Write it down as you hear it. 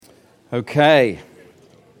Okay.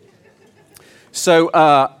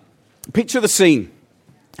 So, picture the scene.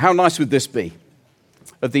 How nice would this be?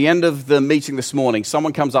 At the end of the meeting this morning,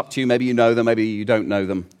 someone comes up to you, maybe you know them, maybe you don't know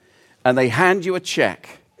them, and they hand you a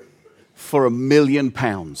check for £1 million.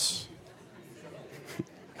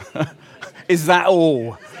 Is that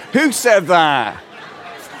all? Who said that?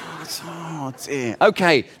 Oh, dear.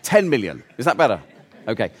 Okay, 10 million. Is that better?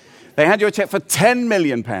 Okay. They hand you a check for £10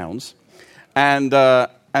 million,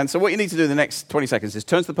 and so what you need to do in the next 20 seconds is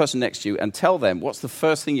turn to the person next to you and tell them what's the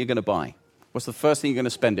first thing you're going to buy. What's the first thing you're going to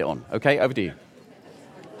spend it on? Okay, over to you.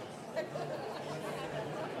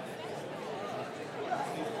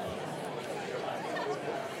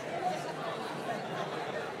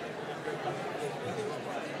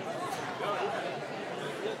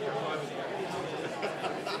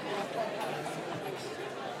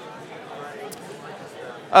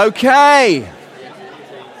 Okay.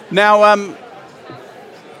 Now,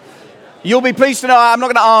 you'll be pleased to know I'm not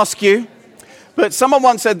going to ask you, but someone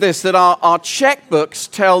once said this, that our checkbooks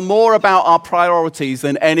tell more about our priorities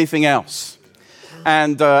than anything else.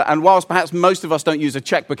 And whilst perhaps most of us don't use a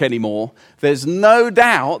checkbook anymore, there's no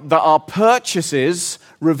doubt that our purchases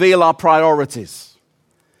reveal our priorities.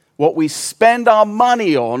 What we spend our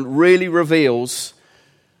money on really reveals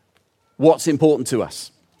what's important to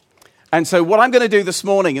us. And so what I'm going to do this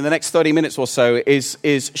morning in the next 30 minutes or so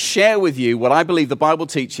is share with you what I believe the Bible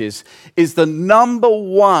teaches is the number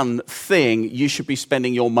one thing you should be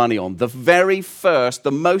spending your money on. The very first,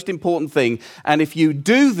 the most important thing. And if you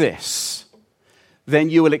do this, then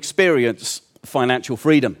you will experience financial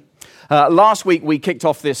freedom. Last week, we kicked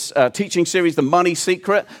off this teaching series, The Money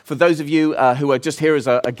Secret. For those of you who are just here as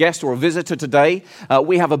a guest or a visitor today,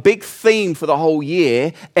 we have a big theme for the whole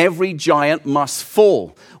year, Every Giant Must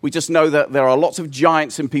Fall. We just know that there are lots of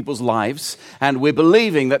giants in people's lives, and we're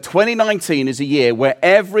believing that 2019 is a year where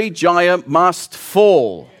every giant must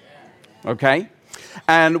fall. Okay?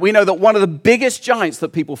 And we know that one of the biggest giants that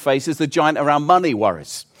people face is the giant around money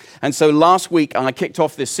worries. And so last week, I kicked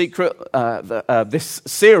off this this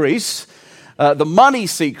series, The Money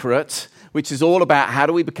Secret, which is all about how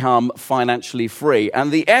do we become financially free.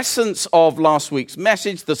 And the essence of last week's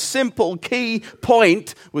message, the simple key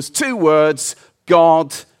point was 2 words,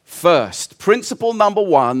 God first. Principle number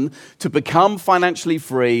 1 to become financially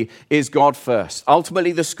free is God first.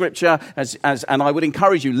 Ultimately, the scripture, and I would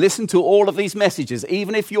encourage you, listen to all of these messages.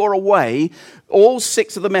 Even if you're away, all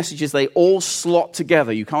 6 of the messages, they all slot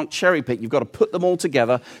together. You can't cherry pick. You've got to put them all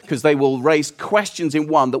together because they will raise questions in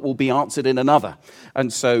one that will be answered in another.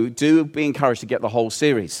 And so do be encouraged to get the whole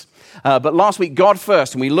series. But last week, God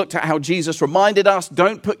first, and we looked at how Jesus reminded us,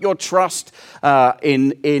 don't put your trust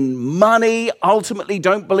in money. Ultimately,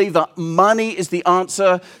 don't believe that money is the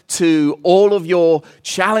answer to all of your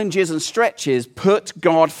challenges and stretches. Put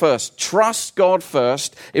God first. Trust God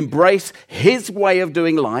first. Embrace His way of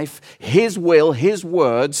doing life, His will, His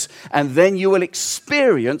words, and then you will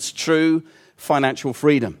experience true financial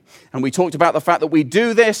freedom. And we talked about the fact that we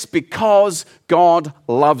do this because God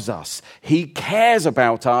loves us. He cares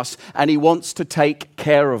about us and He wants to take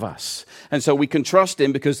care of us. And so we can trust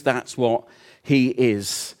Him because that's what He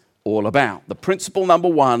is all about. The principle number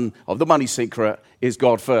 1 of the money secret is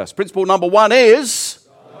God first. Principle number 1 is?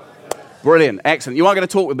 Brilliant. Excellent. You are going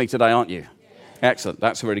to talk with me today, aren't you? Excellent.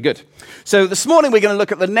 That's really good. So this morning we're going to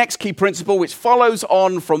look at the next key principle which follows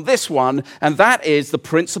on from this one, and that is the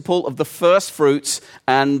principle of the first fruits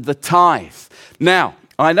and the tithe. Now,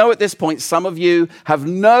 I know at this point some of you have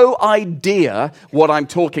no idea what I'm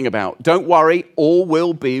talking about. Don't worry, all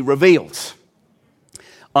will be revealed.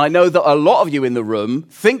 I know that a lot of you in the room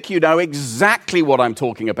think you know exactly what I'm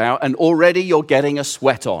talking about, and already you're getting a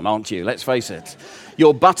sweat on, aren't you? Let's face it.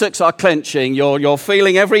 Your buttocks are clenching. You're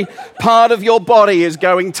feeling every part of your body is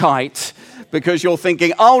going tight because you're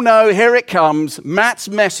thinking, oh no, here it comes, Matt's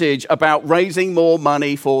message about raising more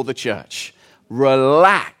money for the church.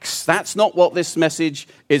 Relax. That's not what this message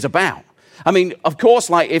is about. I mean, of course,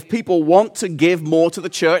 like if people want to give more to the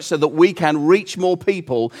church so that we can reach more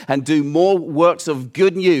people and do more works of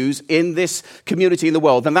good news in this community in the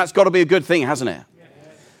world, then that's got to be a good thing, hasn't it?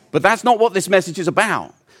 But that's not what this message is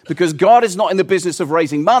about. Because God is not in the business of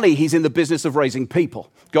raising money, He's in the business of raising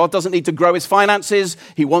people. God doesn't need to grow His finances,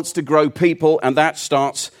 He wants to grow people, and that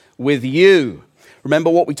starts with you. Remember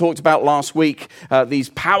what we talked about last week, these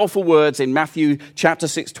powerful words in Matthew chapter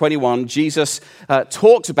 6:21. Jesus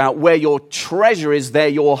talks about where your treasure is, there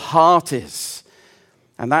your heart is.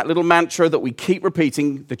 And that little mantra that we keep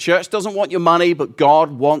repeating, the church doesn't want your money, but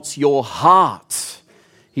God wants your heart.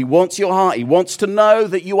 He wants your heart. He wants to know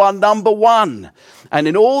that you are number one. And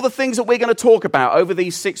in all the things that we're going to talk about over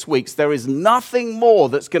these 6 weeks, there is nothing more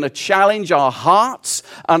that's going to challenge our hearts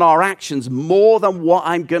and our actions more than what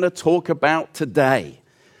I'm going to talk about today.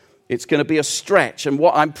 It's going to be a stretch. And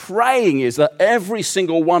what I'm praying is that every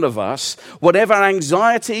single one of us, whatever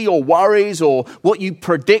anxiety or worries or what you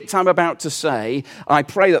predict I'm about to say, I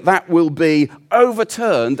pray that that will be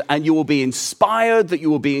overturned and you will be inspired, that you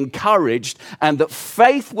will be encouraged, and that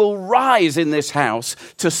faith will rise in this house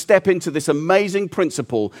to step into this amazing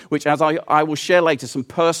principle, which, as I will share later, some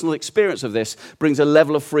personal experience of this, brings a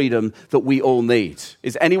level of freedom that we all need.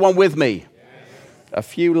 Is anyone with me? Yes. A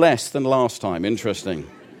few less than last time. Interesting.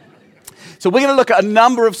 So we're going to look at a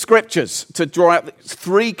number of scriptures to draw out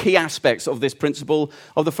 3 key aspects of this principle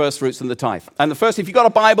of the first fruits and the tithe. And the first, if you've got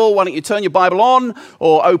a Bible, why don't you turn your Bible on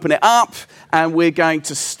or open it up, and we're going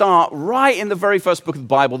to start right in the very first book of the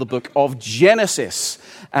Bible, the book of Genesis.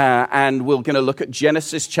 And we're going to look at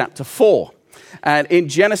Genesis chapter 4. And in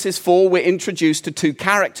Genesis 4, we're introduced to 2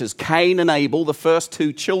 characters, Cain and Abel, the first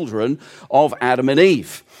 2 children of Adam and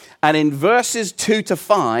Eve. And in verses 2 to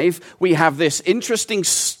 5, we have this interesting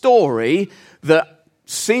story that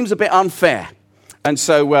seems a bit unfair. And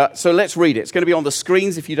so let's read it. It's going to be on the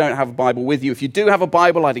screens if you don't have a Bible with you. If you do have a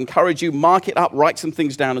Bible, I'd encourage you, mark it up, write some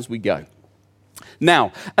things down as we go.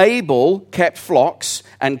 Now, Abel kept flocks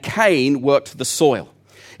and Cain worked the soil.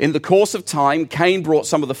 In the course of time, Cain brought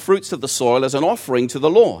some of the fruits of the soil as an offering to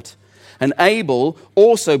the Lord. And Abel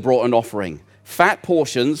also brought an offering, fat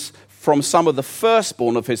portions from some of the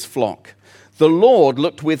firstborn of his flock. The Lord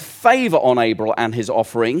looked with favor on Abel and his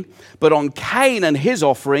offering, but on Cain and his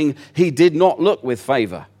offering he did not look with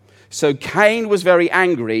favor. So Cain was very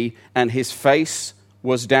angry and his face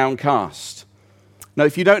was downcast. Now,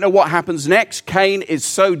 if you don't know what happens next, Cain is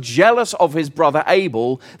so jealous of his brother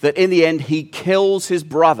Abel that in the end he kills his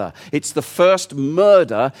brother. It's the first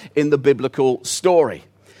murder in the biblical story.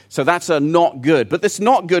 So that's a not good. But this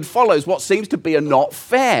not good follows what seems to be a not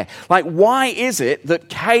fair. Like, why is it that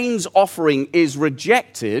Cain's offering is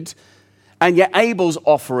rejected and yet Abel's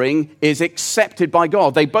offering is accepted by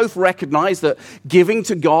God? They both recognize that giving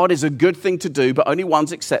to God is a good thing to do, but only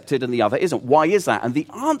one's accepted and the other isn't. Why is that? And the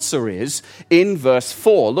answer is in verse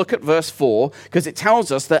 4. Look at verse 4, because it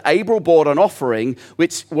tells us that Abel brought an offering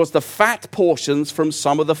which was the fat portions from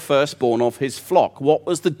some of the firstborn of his flock. What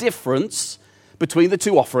was the difference between the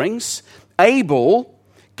 2 offerings? Abel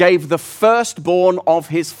gave the firstborn of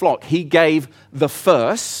his flock. He gave the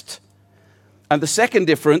first. And the second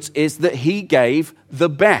difference is that he gave the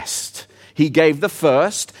best. He gave the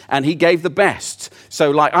first and he gave the best. So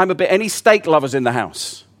like, any steak lovers in the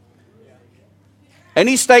house?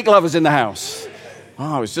 Any steak lovers in the house?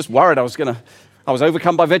 Oh, I was just worried I was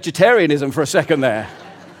overcome by vegetarianism for a second there.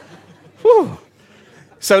 Whew.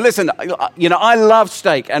 So listen, I love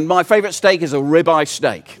steak, and my favorite steak is a ribeye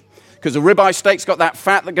steak, because a ribeye steak's got that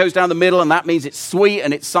fat that goes down the middle, and that means it's sweet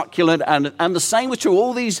and it's succulent, and the same was true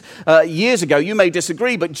all these years ago. You may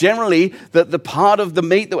disagree, but generally the part of the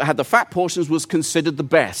meat that had the fat portions was considered the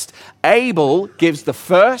best. Abel gives the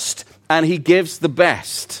first, and he gives the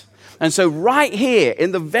best. And so right here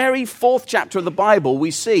in the very 4th chapter of the Bible,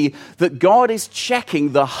 we see that God is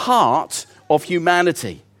checking the heart of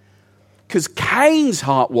humanity. Because Cain's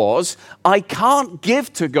heart was, I can't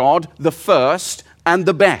give to God the first and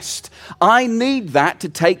the best. I need that to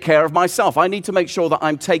take care of myself. I need to make sure that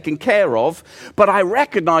I'm taken care of. But I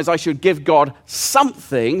recognize I should give God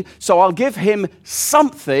something, so I'll give him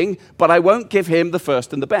something, but I won't give him the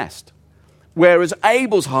first and the best. Whereas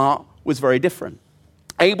Abel's heart was very different.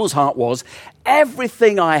 Abel's heart was,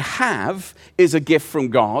 everything I have is a gift from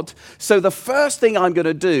God. So the first thing I'm going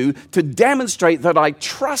to do to demonstrate that I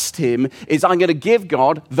trust him is I'm going to give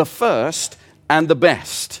God the first and the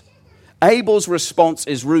best. Abel's response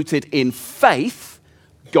is rooted in faith,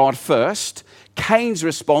 God first. Cain's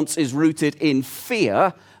response is rooted in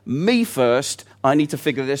fear, me first. I need to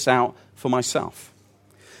figure this out for myself.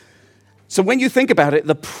 So when you think about it,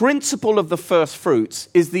 the principle of the first fruits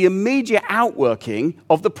is the immediate outworking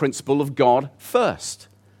of the principle of God first.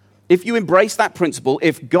 If you embrace that principle,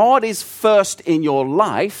 if God is first in your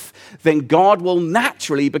life, then God will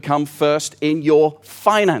naturally become first in your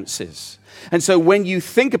finances. And so when you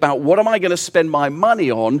think about what am I going to spend my money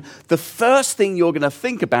on, the first thing you're going to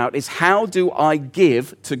think about is how do I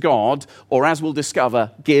give to God, or as we'll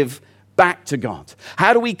discover, give back to God?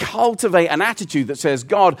 How do we cultivate an attitude that says,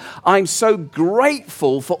 God, I'm so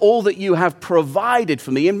grateful for all that you have provided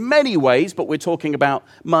for me in many ways, but we're talking about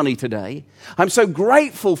money today. I'm so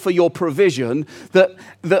grateful for your provision that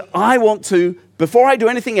I want to, before I do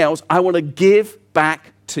anything else, I want to give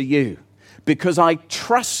back to you. because I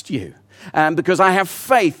trust you and because I have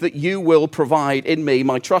faith that you will provide in me.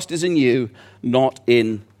 My trust is in you, not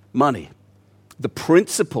in money. The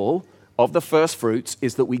principle of the first fruits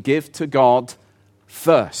is that we give to God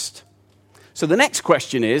first. So the next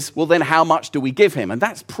question is, well, then how much do we give him? And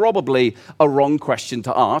that's probably a wrong question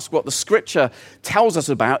to ask. What the scripture tells us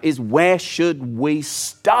about is, where should we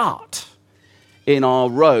start in our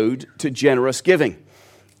road to generous giving?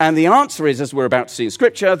 And the answer is, as we're about to see in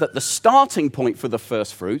scripture, that the starting point for the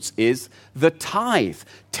first fruits is the tithe.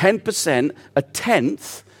 10%, a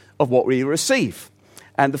tenth of what we receive.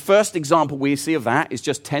 And the first example we see of that is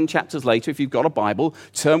just 10 chapters later. If you've got a Bible,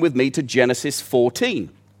 turn with me to Genesis 14.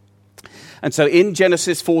 And so in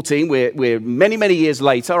Genesis 14, we're many, many years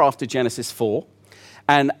later after Genesis 4.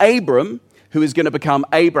 And Abram, who is going to become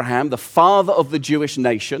Abraham, the father of the Jewish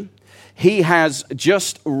nation, he has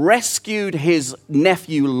just rescued his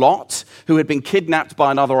nephew Lot, who had been kidnapped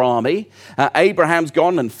by another army. Abraham's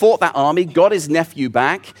gone and fought that army, got his nephew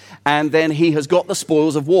back, and then he has got the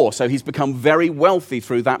spoils of war. So he's become very wealthy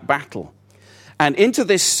through that battle. And into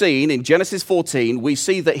this scene in Genesis 14, we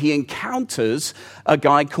see that he encounters a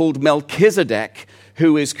guy called Melchizedek,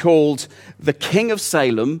 who is called the king of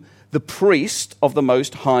Salem, the priest of the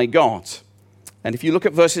Most High God. And if you look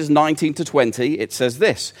at verses 19 to 20, it says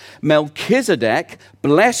this: Melchizedek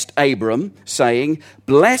blessed Abram, saying,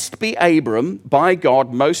 "Blessed be Abram by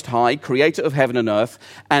God Most High, creator of heaven and earth,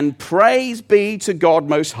 and praise be to God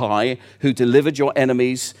Most High, who delivered your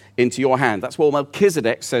enemies into your hand." That's what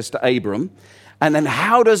Melchizedek says to Abram. And then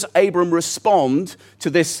how does Abram respond to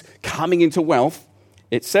this coming into wealth?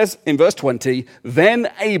 It says in verse 20, "Then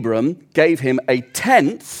Abram gave him a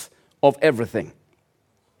tenth of everything."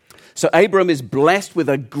 So Abram is blessed with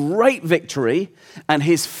a great victory, and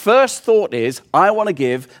his first thought is, I want to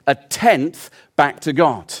give a tenth back to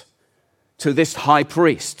God, to this high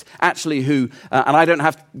priest, actually who, and I don't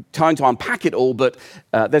have time to unpack it all, but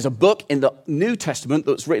there's a book in the New Testament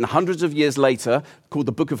that's written hundreds of years later called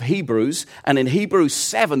the book of Hebrews, and in Hebrews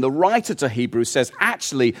 7, the writer to Hebrews says,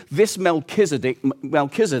 actually, this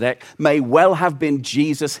Melchizedek may well have been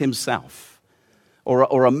Jesus himself.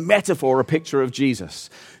 Or a metaphor, a picture of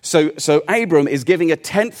Jesus. So Abram is giving a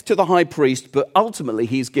tenth to the high priest, but ultimately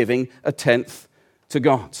he's giving a tenth to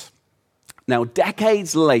God. Now,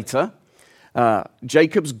 decades later,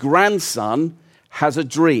 Jacob's grandson has a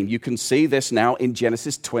dream. You can see this now in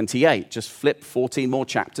Genesis 28. Just flip 14 more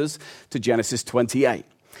chapters to Genesis 28.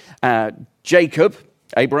 Jacob,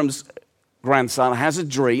 Abram's grandson, has a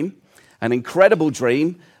dream, an incredible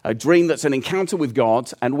dream, a dream that's an encounter with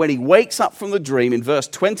God. And when he wakes up from the dream, in verse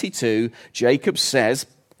 22, Jacob says,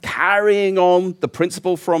 carrying on the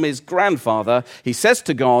principle from his grandfather, he says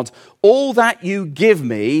to God, "All that you give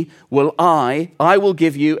me, I will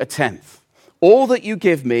give you a tenth. All that you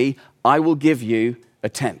give me, I will give you a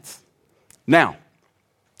tenth." Now,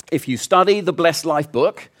 if you study the Blessed Life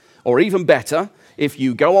book, or even better, if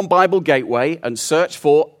you go on Bible Gateway and search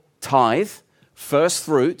for tithe, first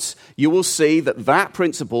fruits, you will see that that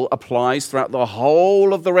principle applies throughout the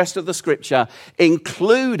whole of the rest of the scripture,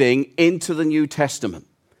 including into the New Testament.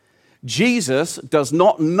 Jesus does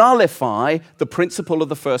not nullify the principle of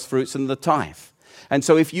the first fruits and the tithe. And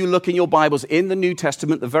so if you look in your Bibles in the New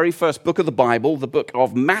Testament, the very first book of the Bible, the book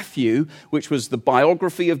of Matthew, which was the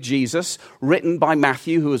biography of Jesus, written by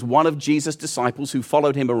Matthew, who was one of Jesus' disciples who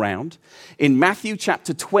followed him around. In Matthew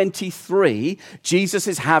chapter 23, Jesus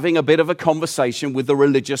is having a bit of a conversation with the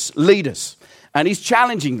religious leaders. And he's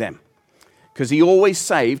challenging them, because he always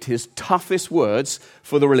saved his toughest words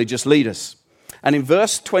for the religious leaders. And in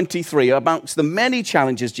verse 23, amongst the many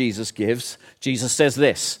challenges Jesus gives, Jesus says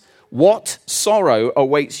this: "What sorrow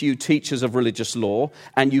awaits you, teachers of religious law,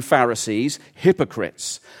 and you Pharisees,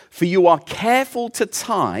 hypocrites! For you are careful to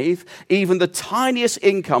tithe even the tiniest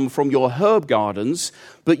income from your herb gardens,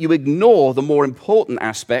 but you ignore the more important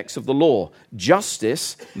aspects of the law: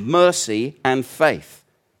 justice, mercy, and faith.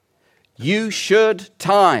 You should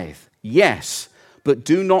tithe, yes, but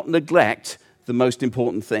do not neglect the most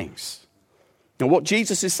important things." Now, what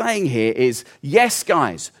Jesus is saying here is, yes,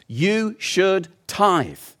 guys, you should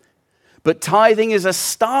tithe. But tithing is a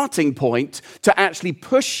starting point to actually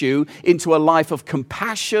push you into a life of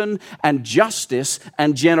compassion and justice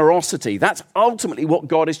and generosity. That's ultimately what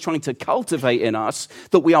God is trying to cultivate in us,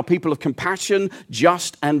 that we are people of compassion,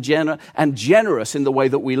 just, and generous in the way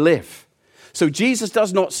that we live. So Jesus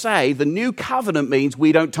does not say the new covenant means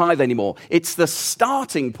we don't tithe anymore. It's the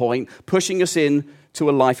starting point pushing us into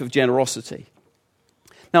a life of generosity.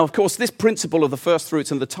 Now, of course, this principle of the first fruits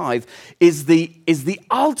and the tithe is the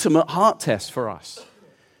ultimate heart test for us,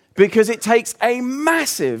 because it takes a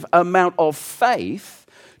massive amount of faith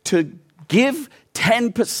to give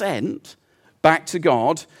 10% back to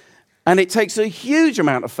God. And it takes a huge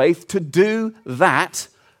amount of faith to do that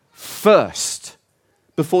first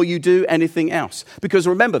before you do anything else. Because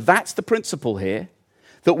remember, that's the principle here,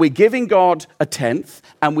 that we're giving God a tenth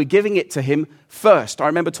and we're giving it to him first. I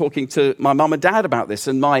remember talking to my mum and dad about this,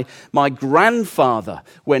 and my grandfather,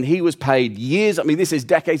 when he was paid years, I mean, this is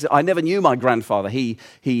decades, I never knew my grandfather. He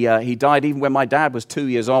died even when my dad was 2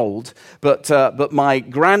 years old. But my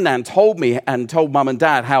grandnan told me and told mum and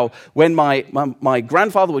dad how when my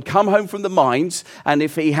grandfather would come home from the mines, and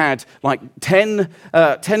if he had like 10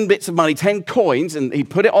 bits of money, 10 coins, and he'd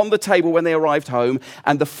put it on the table when they arrived home,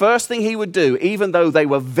 and the first thing he would do, even though they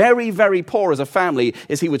were very, very poor as a family,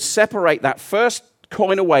 is he would separate that first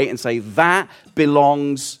coin away and say, that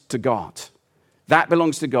belongs to God. That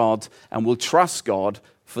belongs to God, and we'll trust God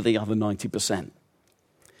for the other 90%.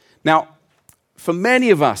 Now, for many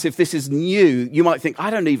of us, if this is new, you might think, I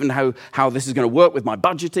don't even know how this is going to work with my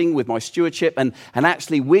budgeting, with my stewardship. And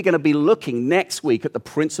actually, we're going to be looking next week at the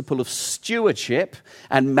principle of stewardship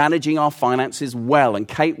and managing our finances well. And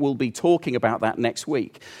Kate will be talking about that next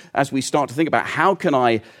week as we start to think about how can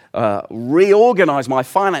I reorganize my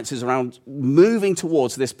finances around moving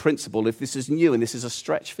towards this principle if this is new and this is a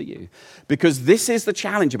stretch for you. Because this is the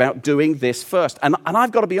challenge about doing this first. And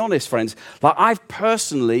I've got to be honest, friends, like I've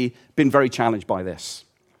personally been very challenged by this.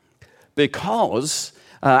 Because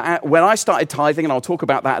when I started tithing, and I'll talk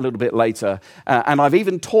about that a little bit later, and I've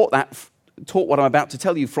even taught what I'm about to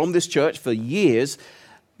tell you from this church for years,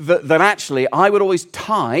 that actually I would always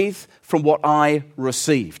tithe from what I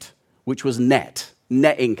received, which was net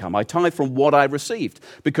income. I tithe from what I received,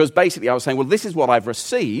 because basically I was saying, well, this is what I've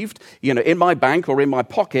received, in my bank or in my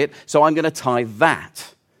pocket, so I'm going to tithe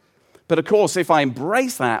that. But of course, if I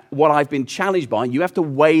embrace that, what I've been challenged by, you have to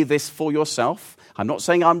weigh this for yourself. I'm not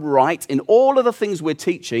saying I'm right in all of the things we're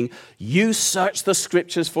teaching. You search the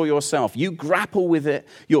scriptures for yourself. You grapple with it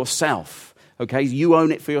yourself. Okay, you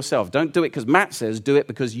own it for yourself. Don't do it because Matt says, do it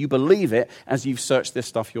because you believe it as you've searched this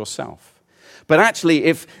stuff yourself. But actually,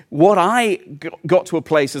 if what I got to a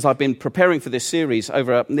place as I've been preparing for this series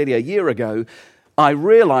over nearly a year ago, I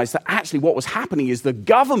realized that actually what was happening is the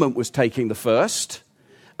government was taking the first,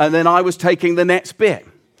 and then I was taking the next bit.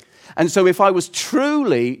 And so if I was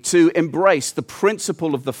truly to embrace the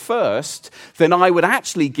principle of the first, then I would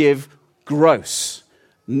actually give gross,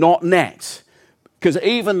 not net. Because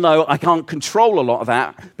even though I can't control a lot of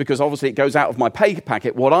that, because obviously it goes out of my pay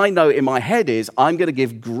packet, what I know in my head is I'm going to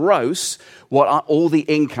give gross all the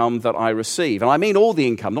income that I receive. And I mean all the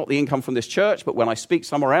income, not the income from this church, but when I speak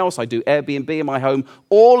somewhere else, I do Airbnb in my home,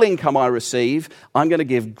 all income I receive, I'm going to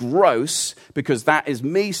give gross, because that is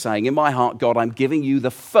me saying in my heart, God, I'm giving you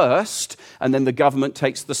the first, and then the government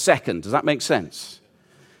takes the second. Does that make sense?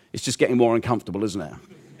 It's just getting more uncomfortable, isn't it?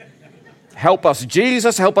 Help us,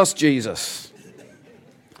 Jesus, help us, Jesus.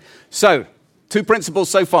 So, 2 principles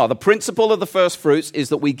so far. The principle of the first fruits is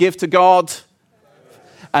that we give to God,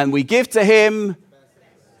 and we give to him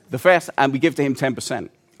the first, and we give to him 10%.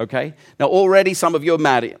 Okay? Now, already some of you are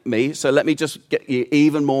mad at me, so let me just get you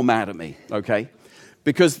even more mad at me. Okay?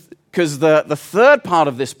 Because the third part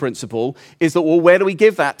of this principle is that, well, where do we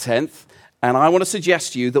give that tenth? And I want to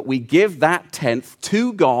suggest to you that we give that tenth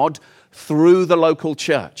to God through the local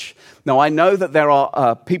church. Now, I know that there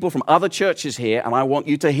are people from other churches here, and I want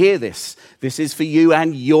you to hear this. This is for you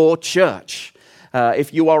and your church.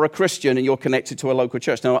 If you are a Christian and you're connected to a local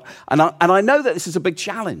church. Now, and I know that this is a big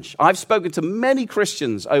challenge. I've spoken to many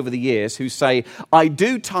Christians over the years who say, I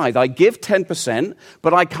do tithe, I give 10%,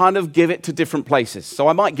 but I kind of give it to different places. So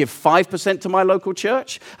I might give 5% to my local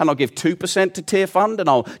church, and I'll give 2% to Tier Fund, and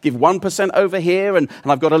I'll give 1% over here, and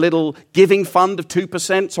I've got a little giving fund of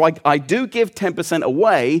 2%. So I do give 10%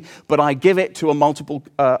 away, but I give it to a multiple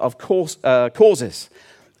of causes.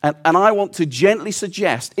 And I want to gently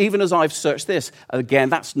suggest, even as I've searched this, again,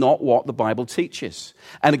 that's not what the Bible teaches.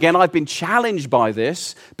 And again, I've been challenged by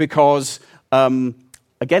this because, again,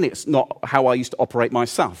 it's not how I used to operate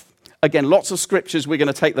myself. Again, lots of scriptures. We're going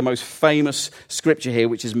to take the most famous scripture here,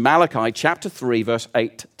 which is Malachi chapter 3, verse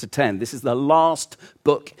 8 to 10. This is the last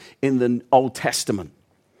book in the Old Testament.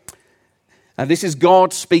 And this is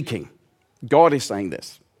God speaking. God is saying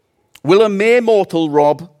this. Will a mere mortal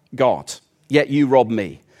rob God? Yet you rob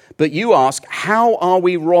me. But you ask, how are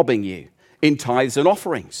we robbing you? In tithes and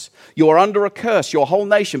offerings. You are under a curse, your whole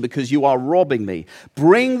nation, because you are robbing me.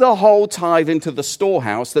 Bring the whole tithe into the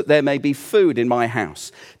storehouse, that there may be food in my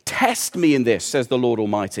house. Test me in this, says the Lord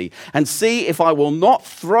Almighty, and see if I will not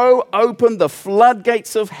throw open the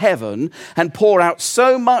floodgates of heaven and pour out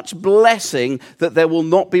so much blessing that there will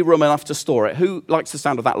not be room enough to store it. Who likes the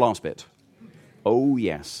sound of that last bit? Oh,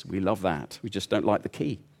 yes, we love that. We just don't like the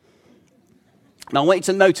key. Now, I want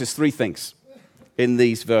you to notice three things in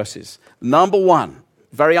these verses. Number one,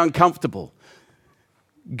 very uncomfortable.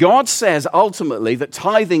 God says ultimately that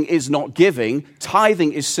tithing is not giving,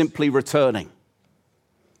 tithing is simply returning.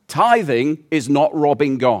 Tithing is not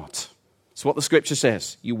robbing God. That's what the scripture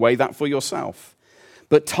says. You weigh that for yourself.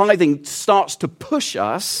 But tithing starts to push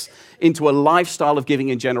us into a lifestyle of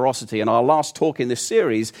giving and generosity. And our last talk in this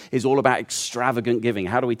series is all about extravagant giving.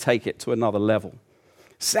 How do we take it to another level?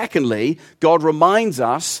 Secondly, God reminds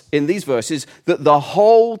us in these verses that the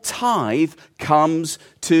whole tithe comes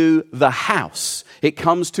to the house. It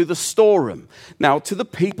comes to the storeroom. Now, to the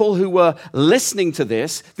people who were listening to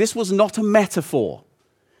this was not a metaphor.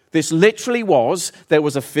 This literally was, there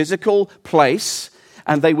was a physical place,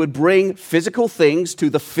 and they would bring physical things to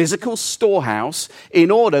the physical storehouse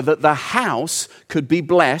in order that the house could be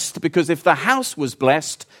blessed, because if the house was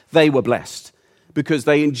blessed, they were blessed, because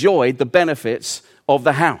they enjoyed the benefits of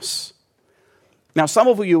the house. Now, some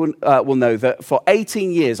of you will know that for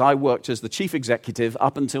 18 years, I worked as the chief executive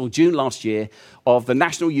up until June last year of the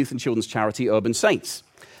National Youth and Children's Charity Urban Saints.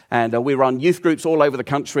 And we run youth groups all over the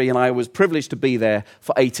country, and I was privileged to be there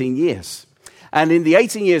for 18 years. And in the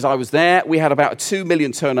 18 years I was there, we had about a 2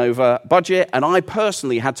 million turnover budget, and I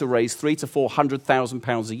personally had to raise £300,000 to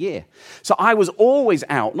 £400,000 a year. So I was always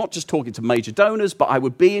out, not just talking to major donors, but I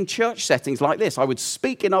would be in church settings like this. I would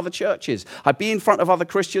speak in other churches. I'd be in front of other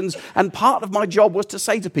Christians, and part of my job was to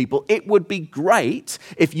say to people, it would be great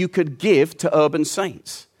if you could give to Urban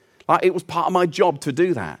Saints. It was part of my job to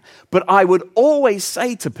do that. But I would always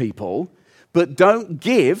say to people, but don't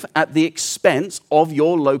give at the expense of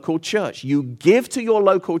your local church. You give to your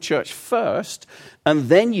local church first, and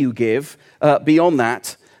then you give beyond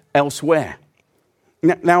that elsewhere.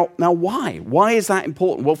 Now, why? Why is that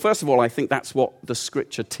important? Well, first of all, I think that's what the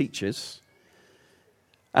scripture teaches,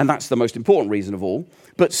 and that's the most important reason of all.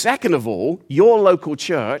 But second of all, your local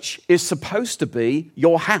church is supposed to be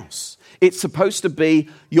your house. It's supposed to be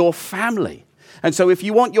your family. And so if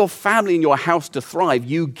you want your family and your house to thrive,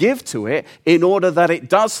 you give to it in order that it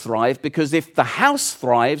does thrive, because if the house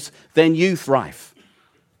thrives, then you thrive.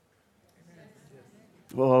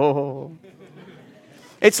 Whoa.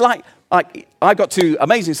 It's like I've got two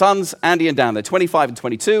amazing sons, Andy and Dan. They're 25 and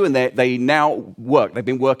 22, and they now work. They've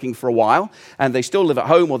been working for a while, and they still live at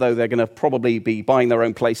home, although they're going to probably be buying their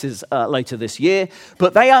own places later this year.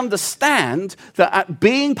 But they understand that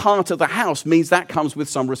being part of the house means that comes with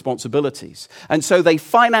some responsibilities. And so they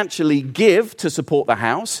financially give to support the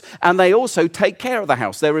house, and they also take care of the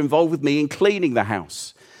house. They're involved with me in cleaning the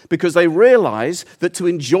house, because they realize that to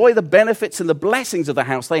enjoy the benefits and the blessings of the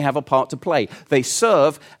house, they have a part to play. They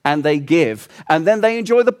serve and they give, and then they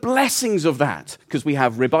enjoy the blessings of that, because we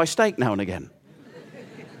have ribeye steak now and again.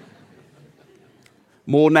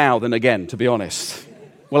 More now than again, to be honest.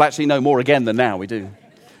 Well, actually, no, more again than now, we do.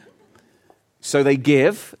 So they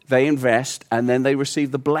give, they invest, and then they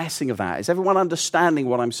receive the blessing of that. Is everyone understanding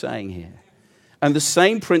what I'm saying here? And the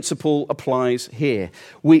same principle applies here.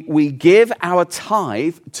 We give our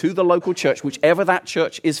tithe to the local church, whichever that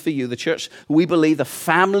church is for you, the church we believe, the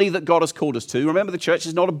family that God has called us to. Remember, the church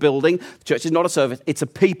is not a building, the church is not a service, it's a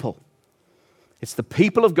people. It's the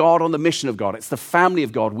people of God on the mission of God. It's the family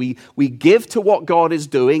of God. We give to what God is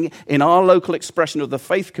doing in our local expression of the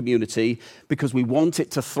faith community because we want it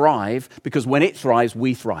to thrive, because when it thrives,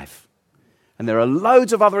 we thrive. And there are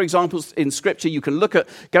loads of other examples in Scripture. You can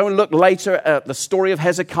go and look later at the story of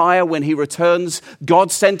Hezekiah when he returns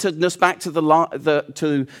God-centeredness back to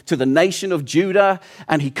the nation of Judah,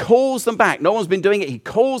 and he calls them back. No one's been doing it. He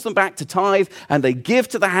calls them back to tithe, and they give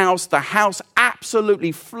to the house. The house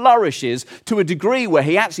absolutely flourishes to a degree where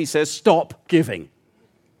he actually says, stop giving.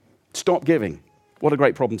 Stop giving. What a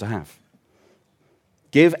great problem to have.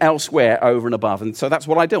 Give elsewhere over and above. And so that's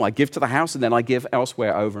what I do. I give to the house, and then I give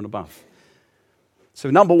elsewhere over and above. So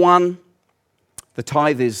number one, the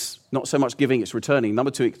tithe is not so much giving, it's returning. Number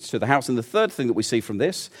two, it's to the house. And the third thing that we see from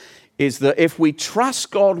this is that if we trust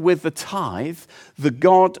God with the tithe,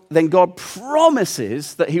 then God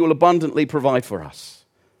promises that he will abundantly provide for us.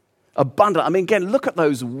 Abundant. I mean, again, look at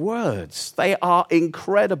those words. They are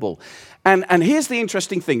incredible. And here's the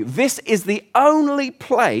interesting thing. This is the only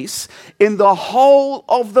place in the whole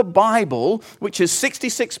of the Bible, which is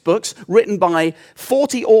 66 books written by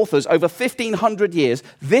 40 authors over 1,500 years.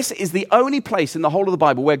 This is the only place in the whole of the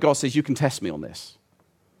Bible where God says, you can test me on this.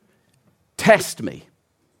 Test me.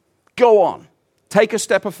 Go on. Take a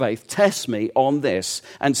step of faith, test me on this,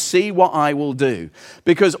 and see what I will do.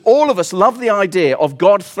 Because all of us love the idea of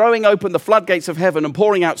God throwing open the floodgates of heaven and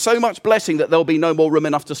pouring out so much blessing that there'll be no more room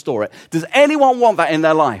enough to store it. Does anyone want that in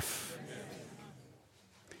their life?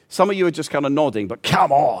 Some of you are just kind of nodding, but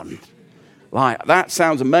come on. Like, that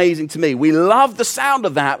sounds amazing to me. We love the sound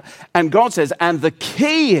of that. And God says, and the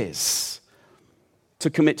key is to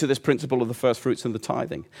commit to this principle of the first fruits and the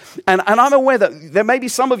tithing. And I'm aware that there may be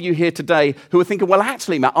some of you here today who are thinking, well,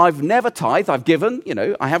 actually, Matt, I've never tithed. I've given,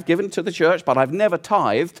 I have given to the church, but I've never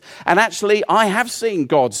tithed. And actually, I have seen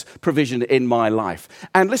God's provision in my life.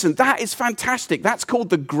 And listen, that is fantastic. That's called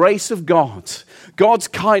the grace of God. God's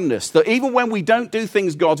kindness, that even when we don't do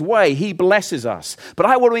things God's way, he blesses us. But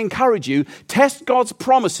I want to encourage you, test God's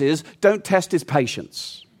promises, don't test his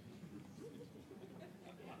patience.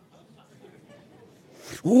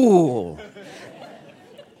 Ooh,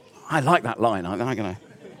 I like that line. I'm going to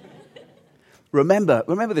remember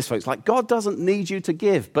this, folks. Like, God doesn't need you to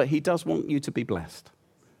give, but he does want you to be blessed.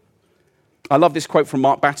 I love this quote from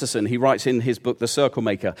Mark Batterson. He writes in his book, The Circle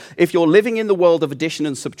Maker, if you're living in the world of addition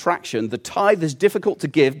and subtraction, the tithe is difficult to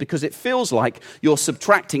give because it feels like you're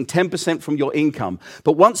subtracting 10% from your income.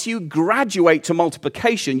 But once you graduate to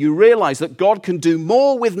multiplication, you realize that God can do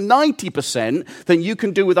more with 90% than you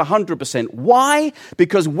can do with 100%. Why?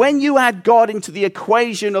 Because when you add God into the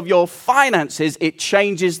equation of your finances, it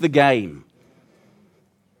changes the game.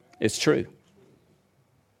 It's true.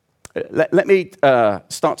 Let me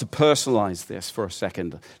start to personalize this for a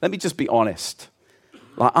second. Let me just be honest.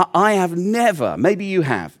 Like, I have never, maybe you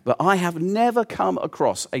have, but I have never come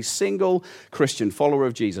across a single Christian follower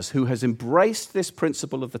of Jesus who has embraced this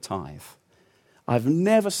principle of the tithe. I've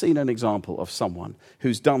never seen an example of someone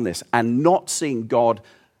who's done this and not seen God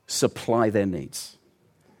supply their needs,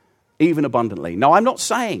 even abundantly. Now, I'm not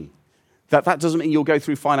saying that doesn't mean you'll go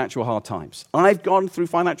through financial hard times. I've gone through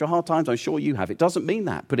financial hard times. I'm sure you have. It doesn't mean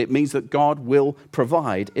that, but it means that God will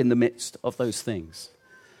provide in the midst of those things.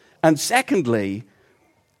 And secondly,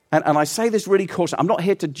 and I say this really cautiously, I'm not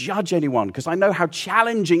here to judge anyone because I know how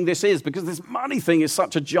challenging this is because this money thing is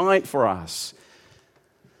such a giant for us.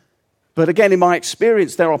 But again, in my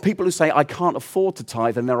experience, there are people who say, I can't afford to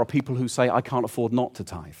tithe, and there are people who say, I can't afford not to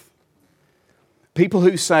tithe. People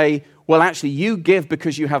who say, well, actually, you give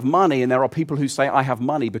because you have money, and there are people who say, I have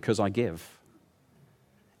money because I give.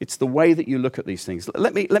 It's the way that you look at these things.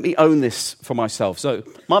 Let me own this for myself. So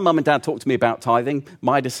my mum and dad talked to me about tithing,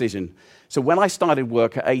 my decision. So when I started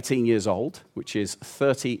work at 18 years old, which is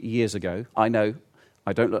 30 years ago, I know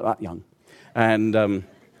I don't look that young, and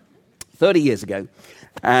 30 years ago,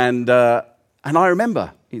 and I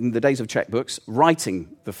remember in the days of checkbooks,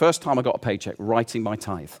 writing, the first time I got a paycheck, writing my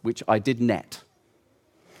tithe, which I did net.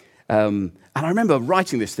 And I remember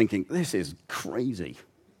writing this thinking, this is crazy,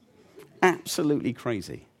 absolutely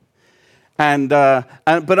crazy.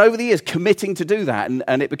 But over the years, committing to do that,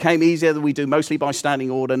 and it became easier than we do, mostly by standing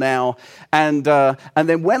order now. And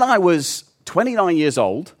then when I was 29 years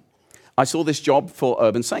old, I saw this job for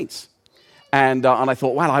Urban Saints. And I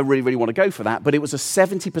thought, well, I really, really want to go for that. But it was a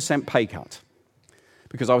 70% pay cut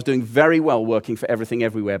because I was doing very well working for Everything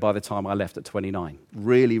Everywhere by the time I left at 29.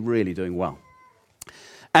 Really, really doing well.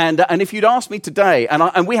 And if you'd asked me today,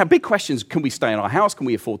 and we had big questions, can we stay in our house? Can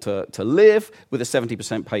we afford to live with a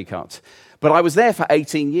 70% pay cut? But I was there for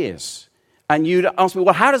 18 years. And you'd ask me,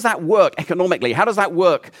 well, how does that work economically? How does that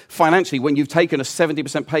work financially when you've taken a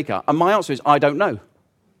 70% pay cut? And my answer is, I don't know.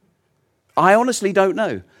 I honestly don't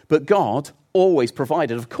know. But God always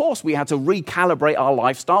provided. Of course, we had to recalibrate our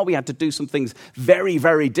lifestyle. We had to do some things very,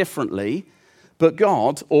 very differently. But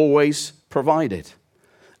God always provided.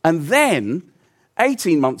 And then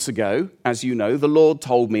 18 months ago, as you know, the Lord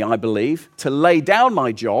told me, I believe, to lay down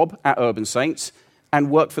my job at Urban Saints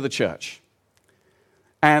and work for the church.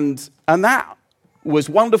 And that was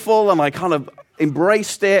wonderful, and I kind of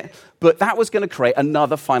embraced it, but that was going to create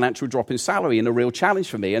another financial drop in salary and a real challenge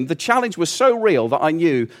for me. And the challenge was so real that I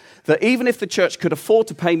knew that even if the church could afford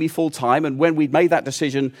to pay me full-time, and when we'd made that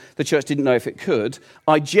decision, the church didn't know if it could,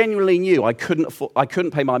 I genuinely knew I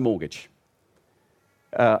couldn't pay my mortgage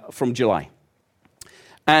from July.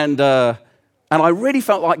 And I really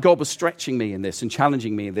felt like God was stretching me in this and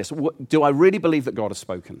challenging me in this. Do I really believe that God has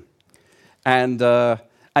spoken? And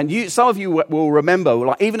some of you will remember,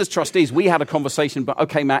 like even as trustees, we had a conversation. But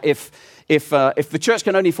okay, Matt, if the church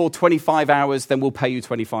can only afford 25 hours, then we'll pay you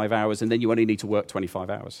 25 hours, and then you only need to work 25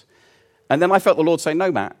 hours. And then I felt the Lord say,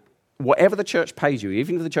 no, Matt, whatever the church pays you,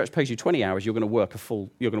 even if the church pays you 20 hours, you're going to work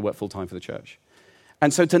full time for the church.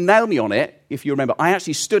 And so to nail me on it, if you remember, I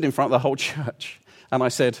actually stood in front of the whole church. And I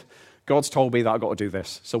said, God's told me that I've got to do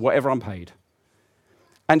this, so whatever I'm paid.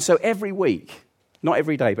 And so every week, not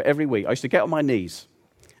every day, but every week, I used to get on my knees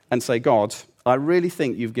and say, God, I really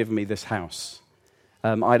think you've given me this house.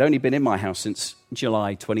 I'd only been in my house since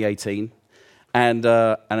July 2018, and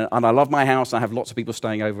I love my house. I have lots of people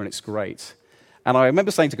staying over, and it's great. And I remember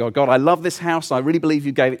saying to God, God, I love this house, and I really believe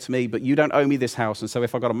you gave it to me, but you don't owe me this house, and so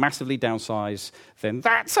if I've got to massively downsize, then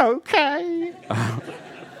that's okay.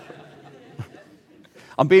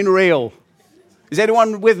 I'm being real. Is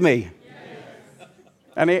anyone with me? Yes.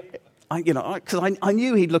 And because I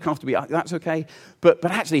knew he'd look after me, that's okay. But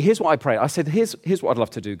actually, here's what I prayed. I said, here's what I'd love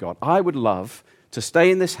to do, God. I would love to stay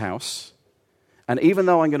in this house, and even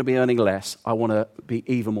though I'm going to be earning less, I want to be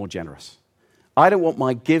even more generous. I don't want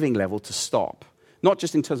my giving level to stop. Not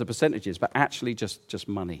just in terms of percentages, but actually just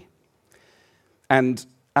money. And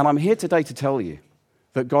I'm here today to tell you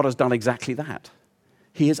that God has done exactly that.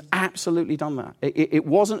 He has absolutely done that. It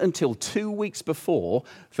wasn't until 2 weeks before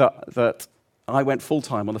that I went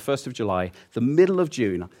full-time on the 1st of July, the middle of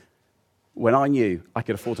June, when I knew I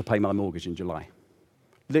could afford to pay my mortgage in July.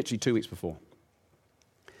 Literally 2 weeks before.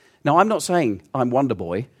 Now, I'm not saying I'm Wonder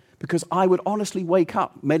Boy, because I would honestly wake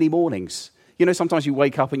up many mornings. You know, sometimes you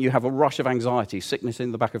wake up and you have a rush of anxiety, sickness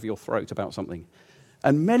in the back of your throat about something.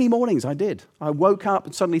 And many mornings I did. I woke up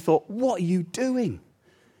and suddenly thought, what are you doing?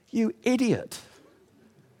 You idiot.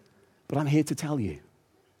 But I'm here to tell you,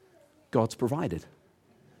 God's provided.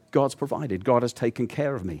 God's provided. God has taken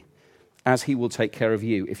care of me, as he will take care of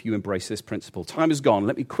you if you embrace this principle. Time is gone.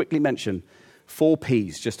 Let me quickly mention 4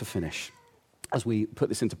 Ps just to finish as we put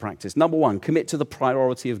this into practice. Number 1, commit to the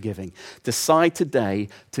priority of giving. Decide today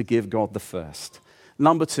to give God the first.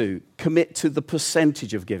 Number 2, commit to the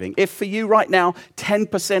percentage of giving. If for you right now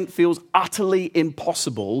 10% feels utterly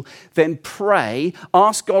impossible, then pray,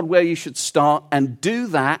 ask God where you should start, and do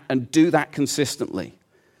that consistently.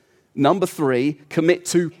 Number 3, commit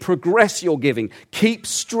to progress your giving. Keep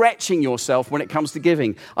stretching yourself when it comes to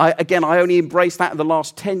giving. I only embraced that in the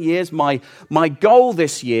last 10 years. My goal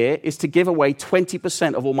this year is to give away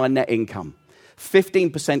 20% of all my net income.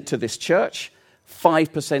 15% to this church,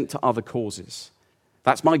 5% to other causes.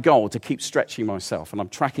 That's my goal, to keep stretching myself, and I'm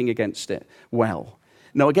tracking against it well.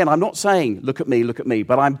 Now, again, I'm not saying, look at me,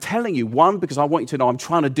 but I'm telling you, 1, because I want you to know I'm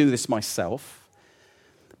trying to do this myself,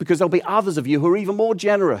 because there'll be others of you who are even more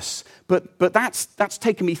generous. But that's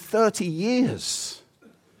taken me 30 years.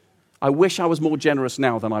 I wish I was more generous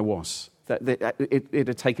now than I was. It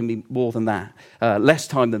had taken me more than that, less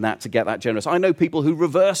time than that to get that generous. I know people who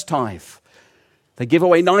reverse tithe. They give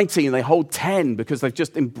away 90 and they hold 10 because they've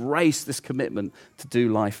just embraced this commitment to do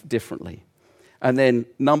life differently. And then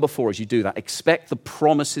number 4, as you do that, expect the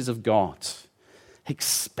promises of God.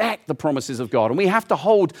 Expect the promises of God. And we have to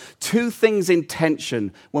hold 2 things in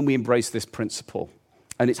tension when we embrace this principle.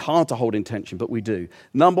 And it's hard to hold in tension, but we do.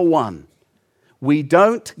 Number 1, we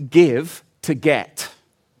don't give to get.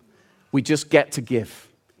 We just get to give.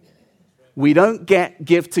 We don't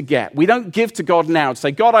give to get. We don't give to God now to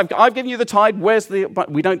say, God, I've given you the tithe. But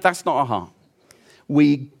we don't, that's not our heart.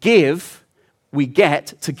 We give, we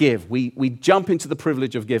get to give. We jump into the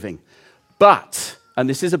privilege of giving. But, and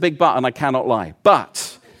this is a big but, and I cannot lie,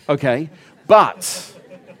 but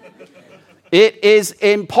it is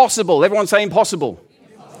impossible. Everyone say impossible.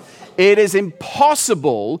 It is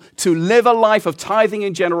impossible to live a life of tithing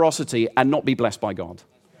and generosity and not be blessed by God.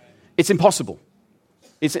 It's impossible.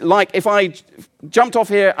 It's like if I jumped off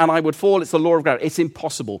here and I would fall, it's the law of gravity. It's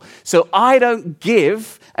impossible. So I don't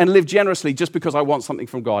give and live generously just because I want something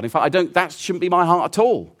from God. In fact, that shouldn't be my heart at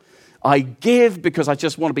all. I give because I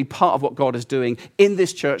just want to be part of what God is doing in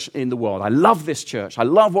this church, in the world. I love this church. I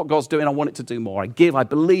love what God's doing. I want it to do more. I give. I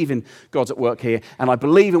believe in God's at work here. And I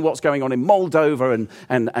believe in what's going on in Moldova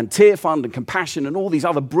and Tear Fund and Compassion and all these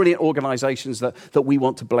other brilliant organizations that we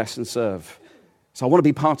want to bless and serve. So I want to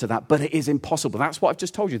be part of that, but it is impossible. That's what I've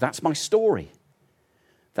just told you. That's my story.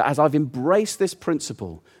 That as I've embraced this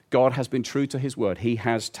principle, God has been true to his word. He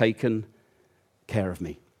has taken care of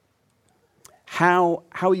me. How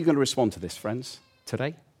are you going to respond to this, friends,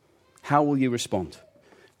 today? How will you respond?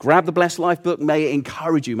 Grab the Blessed Life book. May it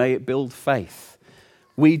encourage you. May it build faith.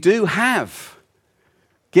 We do have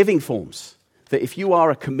giving forms that if you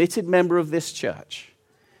are a committed member of this church,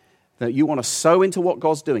 that you want to sow into what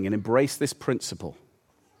God's doing and embrace this principle,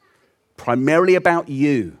 primarily about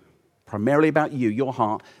you, your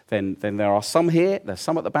heart, then there are some here, there's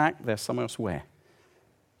some at the back, there's some elsewhere.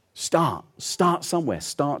 Start somewhere.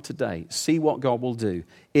 Start today. See what God will do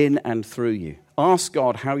in and through you. Ask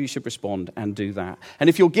God how you should respond and do that. And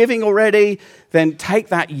if you're giving already, then take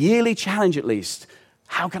that yearly challenge at least.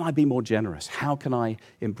 How can I be more generous? How can I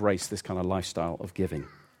embrace this kind of lifestyle of giving?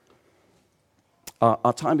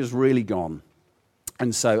 Our time is really gone.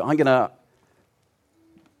 And so I'm going to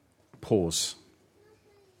pause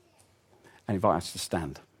and invite us to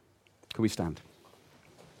stand. Can we stand?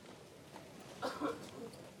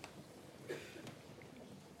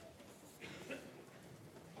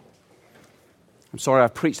 I'm sorry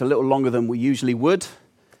I've preached a little longer than we usually would,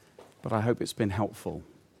 but I hope it's been helpful.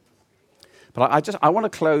 But I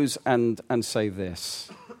want to close and say this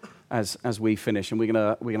as we finish, and we're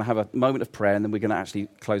gonna have a moment of prayer, and then we're going to actually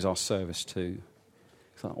close our service too.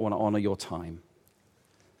 So I want to honor your time.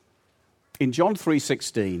 In John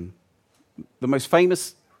 3:16, the most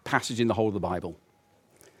famous passage in the whole of the Bible,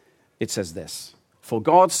 it says this: "For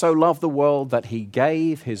God so loved the world that he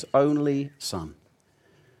gave his only Son,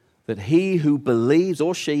 that he who believes,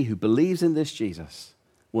 or she who believes in this Jesus,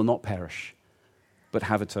 will not perish, but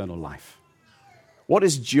have eternal life." What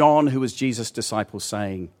is John, who was Jesus' disciple,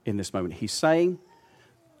 saying in this moment? He's saying,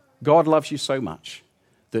 God loves you so much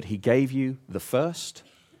that he gave you the first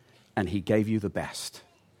and he gave you the best.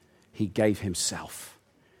 He gave himself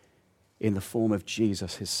in the form of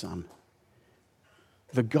Jesus, his Son.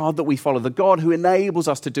 The God that we follow, the God who enables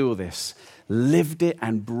us to do all this, lived it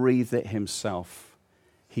and breathed it himself.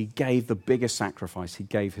 He gave the biggest sacrifice. He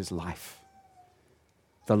gave his life.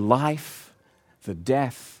 The life, the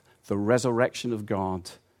death, the resurrection of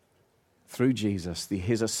God through Jesus,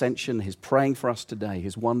 his ascension, his praying for us today,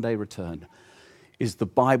 his one-day return, is the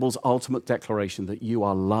Bible's ultimate declaration that you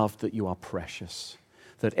are loved, that you are precious,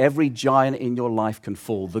 that every giant in your life can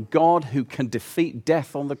fall. The God who can defeat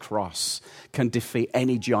death on the cross can defeat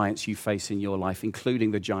any giants you face in your life,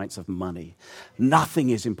 including the giants of money.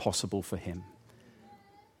 Nothing is impossible for him.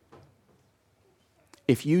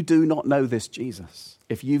 If you do not know this Jesus,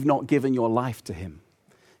 if you've not given your life to him,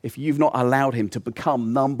 if you've not allowed him to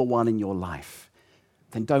become number one in your life,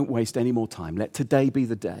 then don't waste any more time. Let today be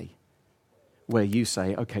the day where you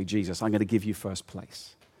say, okay, Jesus, I'm going to give you first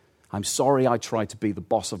place. I'm sorry I tried to be the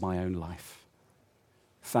boss of my own life.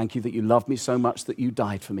 Thank you that you loved me so much that you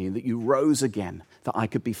died for me and that you rose again, that I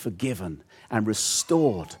could be forgiven and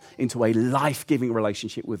restored into a life-giving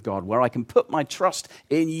relationship with God where I can put my trust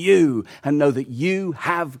in you and know that you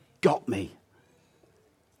have got me.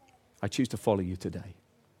 I choose to follow you today.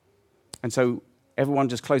 And so everyone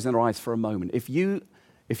just closing their eyes for a moment. If you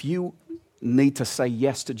need to say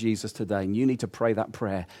yes to Jesus today and you need to pray that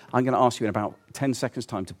prayer, I'm going to ask you in about 10 seconds'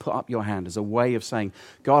 time to put up your hand as a way of saying,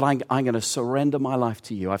 God, I'm going to surrender my life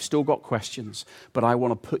to you. I've still got questions, but I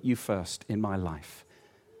want to put you first in my life.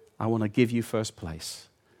 I want to give you first place.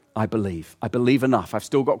 I believe. I believe enough. I've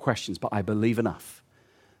still got questions, but I believe enough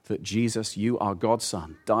that Jesus, you are God's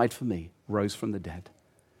Son, died for me, rose from the dead.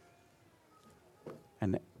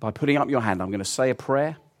 And by putting up your hand, I'm going to say a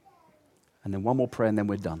prayer, and then one more prayer, and then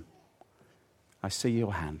we're done. I see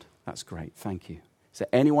your hand. That's great. Thank you. Is there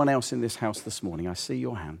anyone else in this house this morning? I see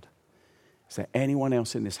your hand. Is there anyone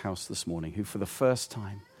else in this house this morning who for the first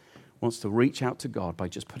time wants to reach out to God by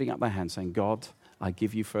just putting up their hand saying, God, I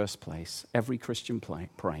give you first place? Every Christian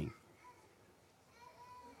praying.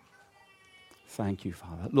 Thank you,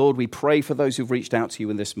 Father. Lord, we pray for those who've reached out to you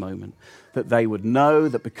in this moment, that they would know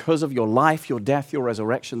that because of your life, your death, your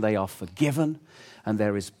resurrection, they are forgiven, and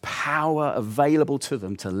there is power available to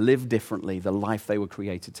them to live differently the life they were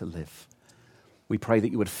created to live. We pray that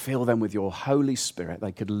you would fill them with your Holy Spirit.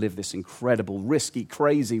 They could live this incredible, risky,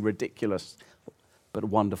 crazy, ridiculous, but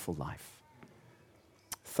wonderful life.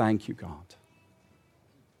 Thank you, God.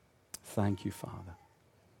 Thank you, Father.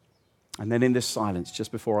 And then in this silence,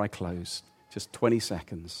 just before I close, just 20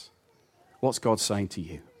 seconds, what's God saying to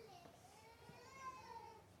you?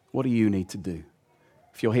 What do you need to do?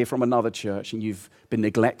 If you're here from another church and you've been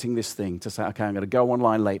neglecting this thing to say, okay, I'm going to go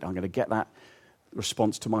online later, I'm going to get that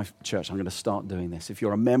response to my church, I'm going to start doing this. If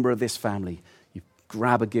you're a member of this family, you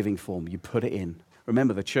grab a giving form, you put it in.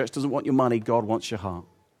 Remember, the church doesn't want your money, God wants your heart.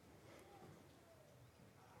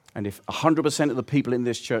 And if 100% of the people in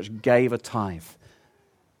this church gave a tithe,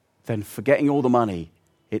 then forgetting all the money,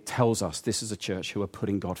 it tells us this is a church who are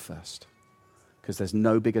putting God first. Because there's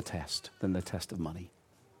no bigger test than the test of money.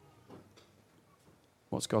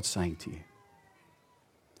 What's God saying to you?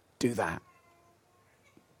 Do that.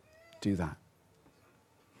 Do that.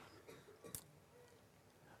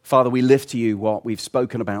 Father, we lift to you what we've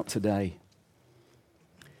spoken about today.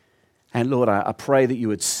 And Lord, I pray that you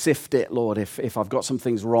would sift it, Lord. If I've got some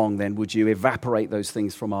things wrong, then would you evaporate those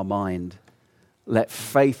things from our mind? Let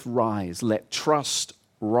faith rise. Let trust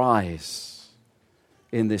rise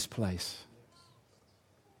in this place.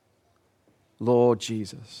 Lord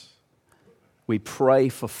Jesus, we pray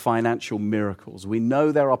for financial miracles. We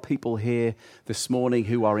know there are people here this morning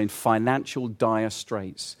who are in financial dire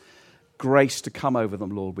straits. Grace to come over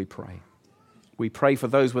them, Lord, we pray. We pray for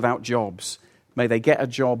those without jobs. May they get a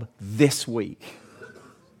job this week.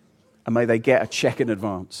 And may they get a check in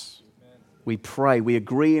advance. We pray, we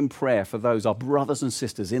agree in prayer for those, our brothers and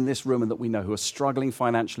sisters in this room and that we know who are struggling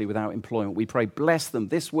financially without employment. We pray, bless them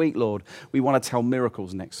this week, Lord. We want to tell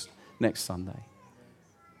miracles next Sunday.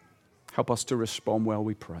 Help us to respond well,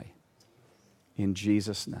 we pray. In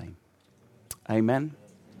Jesus' name. Amen.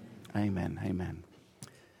 Amen. Amen.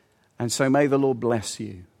 And so may the Lord bless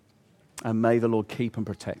you, and may the Lord keep and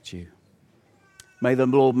protect you. May the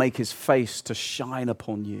Lord make his face to shine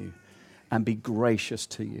upon you and be gracious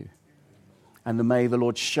to you. And may the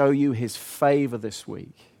Lord show you his favor this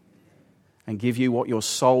week and give you what your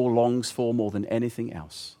soul longs for more than anything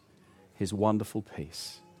else, his wonderful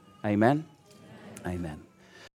peace. Amen. Amen.